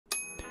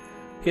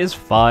here's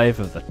 5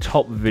 of the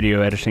top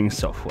video editing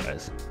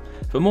softwares.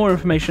 For more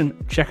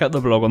information, check out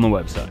the blog on the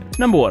website.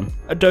 Number 1.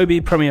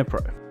 Adobe Premiere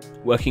Pro.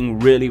 Working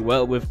really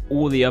well with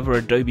all the other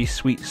Adobe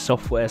Suite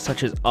software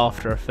such as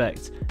After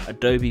Effects,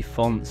 Adobe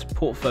Fonts,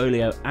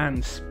 Portfolio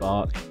and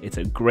Spark, it's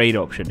a great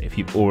option if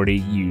you've already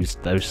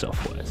used those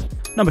softwares.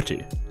 Number 2.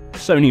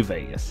 Sony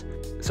Vegas.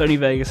 Sony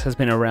Vegas has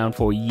been around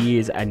for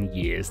years and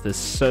years. There's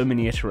so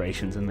many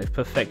iterations and they've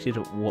perfected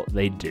what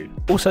they do.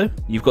 Also,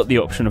 you've got the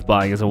option of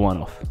buying as a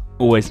one-off.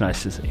 Always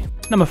nice to see.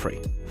 Number 3.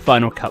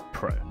 Final Cut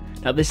Pro.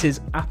 Now this is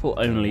Apple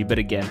only, but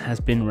again has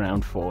been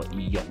around for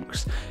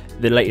yonks.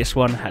 The latest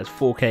one has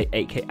 4K,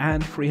 8K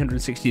and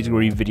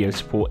 360-degree video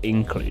support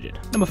included.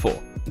 Number 4.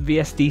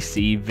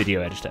 VSDC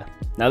Video Editor.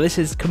 Now this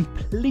is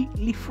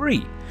completely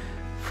free.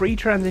 Free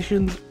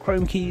transitions,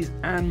 chrome keys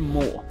and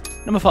more.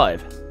 Number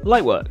 5.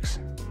 Lightworks.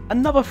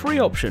 Another free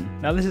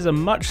option. Now this is a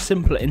much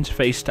simpler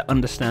interface to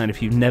understand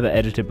if you've never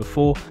edited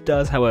before,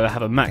 does however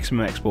have a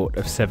maximum export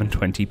of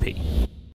 720p.